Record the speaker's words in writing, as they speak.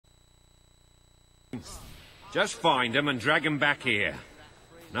Just find them and drag them back here.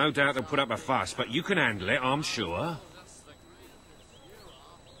 No doubt they'll put up a fuss, but you can handle it, I'm sure.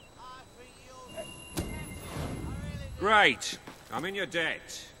 Great. I'm in your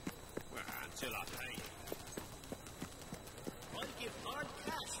debt. Well, until I pay you. I'll give hard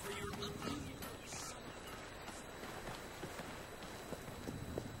cash for your abuse.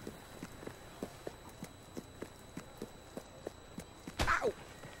 Ow!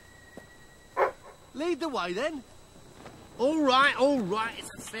 Lead the way, then. All right, all right.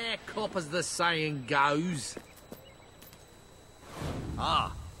 It's a fair cop, as the saying goes.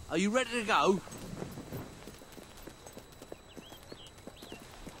 Ah, are you ready to go?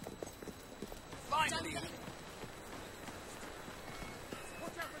 Finally!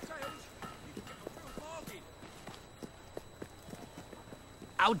 Watch out for tails. You can get a real bargain.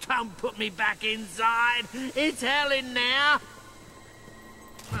 Oh, don't put me back inside. It's hell in there.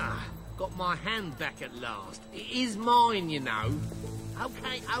 Ah. Got my hand back at last. It is mine, you know.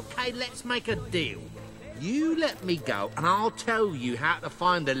 Okay, let's make a deal. You let me go, and I'll tell you how to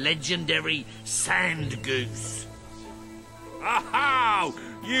find the legendary sand goose. Oh,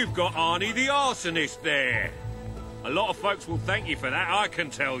 you've got Arnie the arsonist there. A lot of folks will thank you for that, I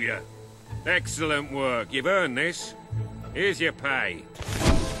can tell you. Excellent work. You've earned this. Here's your pay.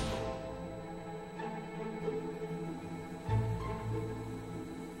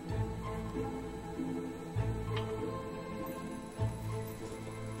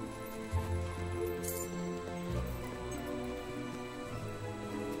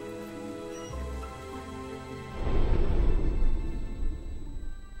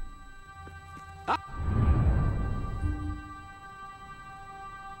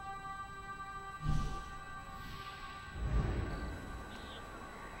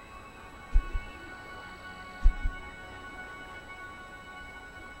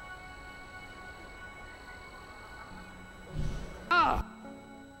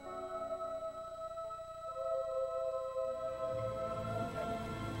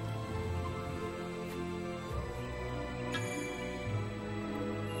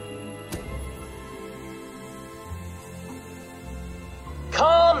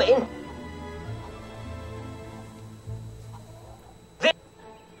 Come in.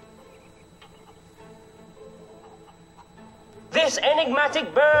 This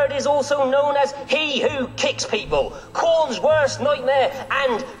enigmatic bird is also known as He Who Kicks People, Corn's worst nightmare,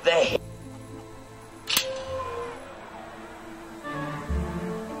 and the...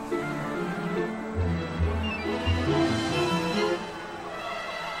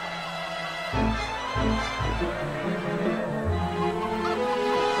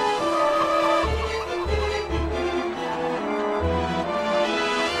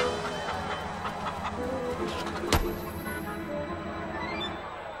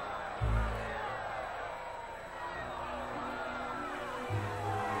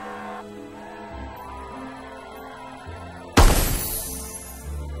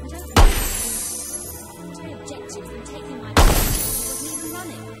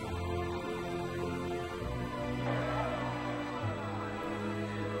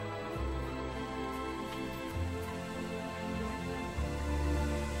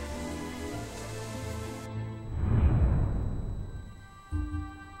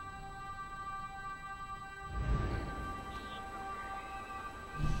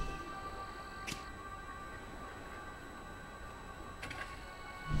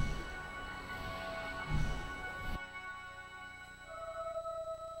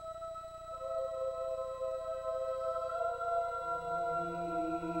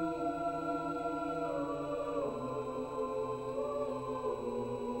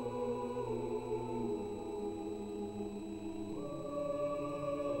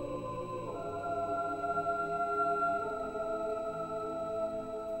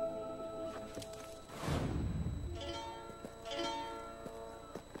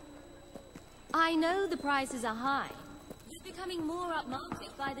 I know the prices are high. You're becoming more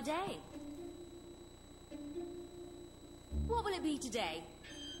upmarket by the day. What will it be today?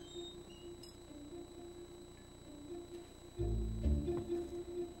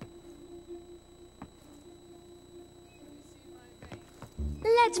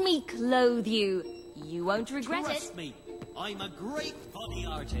 Let me clothe you. You won't regret it. Trust me, I'm a great body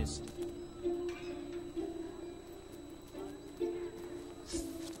artist.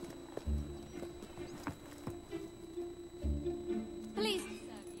 Please.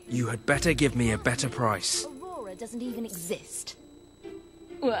 You had better give me a better price. Aurora doesn't even exist.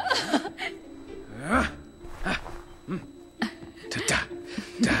 Ooh,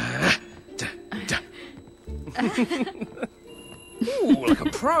 like a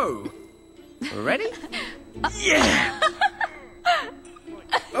pro. Ready? Yeah!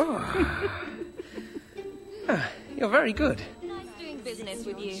 Oh. You're very good. Nice doing business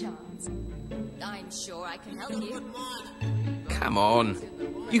with you. I'm sure I can help you. Come on.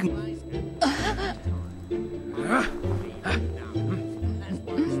 You can...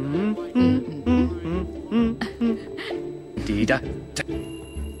 Dida.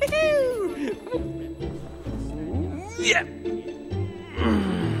 Yeah.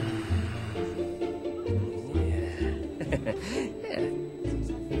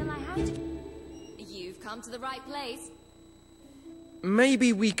 You've come to the right place.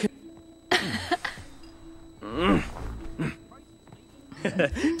 Maybe we can...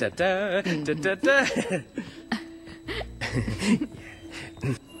 da da da da da.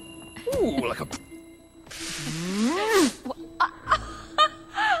 Ooh, like a...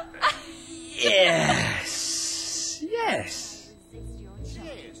 Yes! Yes!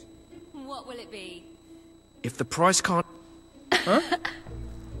 What will it be? If the price can't... Huh?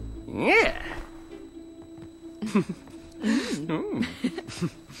 Yeah!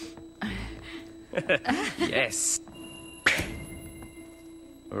 Yes!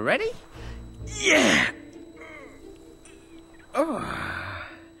 Ready? Yeah! Oh.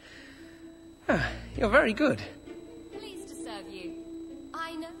 You're very good. Pleased to serve you.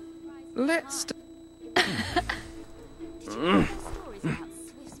 I know. Let's... Did you hear stories about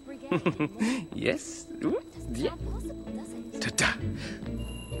Swift's brigade anymore? Yes? Ooh. Doesn't Yeah. sound possible, does it? Ta-ta.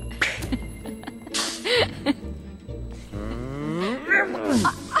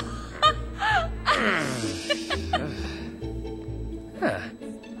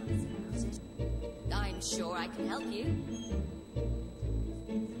 I'm sure I can help you.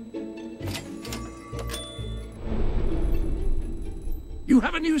 You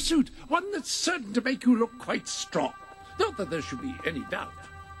have a new suit, one that's certain to make you look quite strong. Not that there should be any doubt.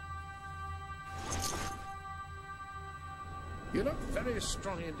 You look very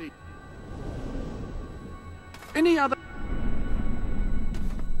strong indeed. Any other...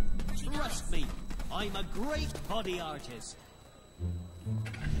 Trust me, I'm a great body artist.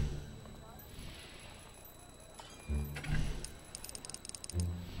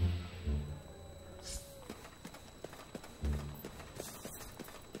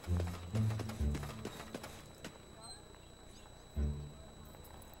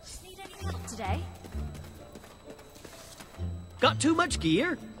 Need any help today? Got too much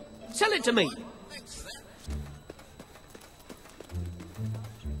gear? Sell it to me.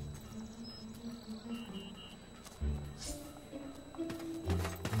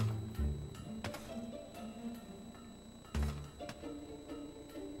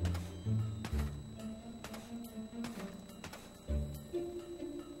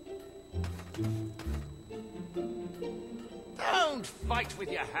 Don't fight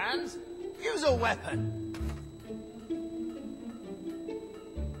with your hands. Use a weapon.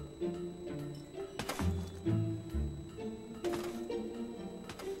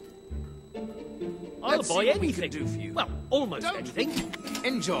 I'll Let's buy see what we anything. can do for you. Well, almost Don't- anything.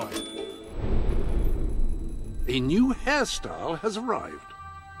 Enjoy. A new hairstyle has arrived.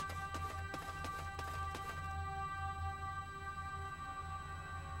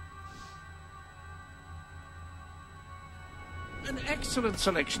 An excellent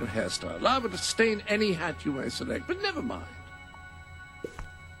selection of hairstyle. Liable to stain any hat you may select, but never mind.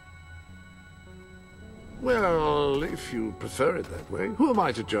 Well, if you prefer it that way, who am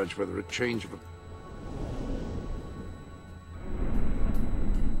I to judge whether a change of a...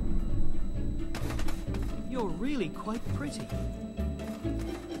 You're really quite pretty.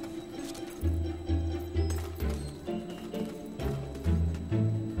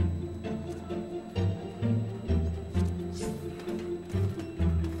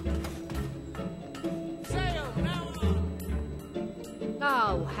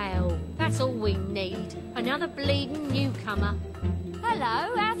 Oh, hell. That's all we need. Another bleeding newcomer.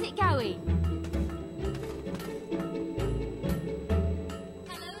 Hello, how's it going?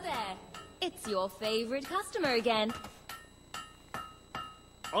 Hello there. It's your favourite customer again.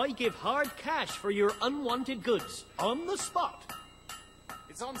 I give hard cash for your unwanted goods. On the spot.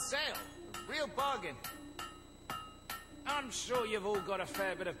 It's on sale. Real bargain. I'm sure you've all got a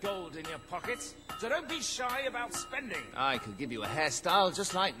fair bit of gold in your pockets, so don't be shy about spending. I could give you a hairstyle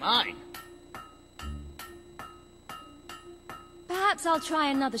just like mine. Perhaps I'll try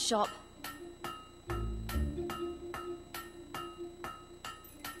another shop.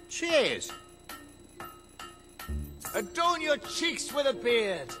 Cheers. Adorn your cheeks with a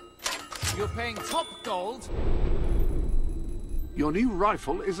beard. You're paying top gold. Your new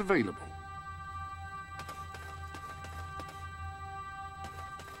rifle is available.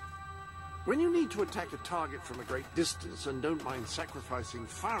 When you need to attack a target from a great distance and don't mind sacrificing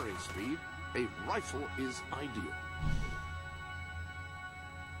firing speed, a rifle is ideal.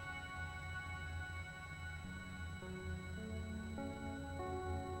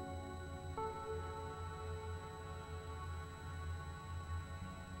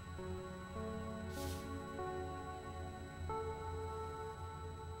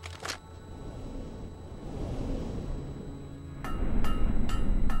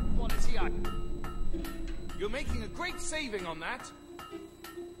 You're making a great saving on that.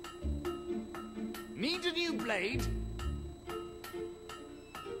 Need a new blade?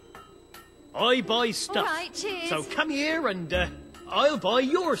 I buy stuff. All right, cheers. So come here and I'll buy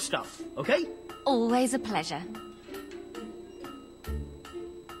your stuff, okay? Always a pleasure.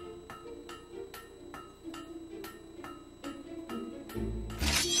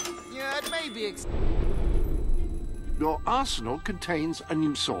 Yeah, it may be. Your arsenal contains a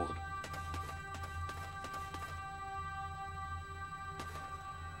new sword.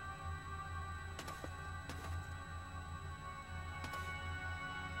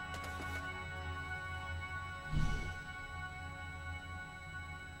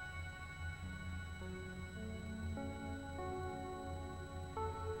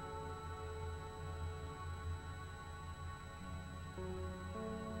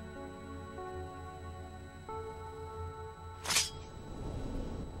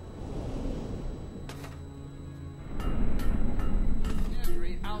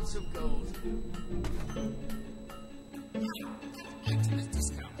 Every ounce of gold. Ultimate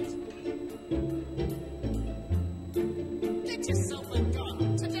discount. Get yourself a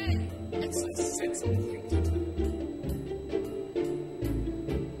gun today. It's a sensible thing to do.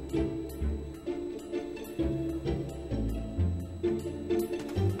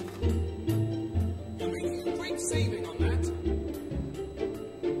 You're making a great saving on that.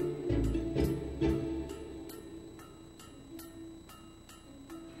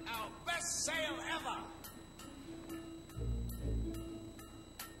 Our best sale ever!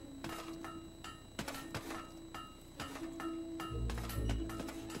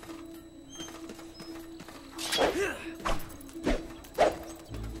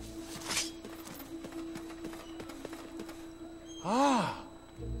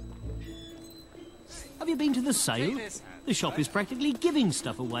 Have you been to the sale? The shop is practically giving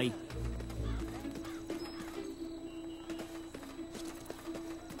stuff away.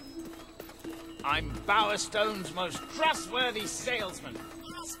 I'm Bowerstone's most trustworthy salesman.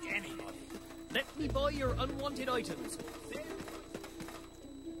 Ask anybody. Let me buy your unwanted items.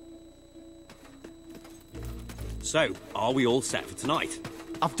 So, are we all set for tonight?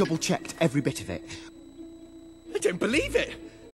 I've double-checked every bit of it. I don't believe it!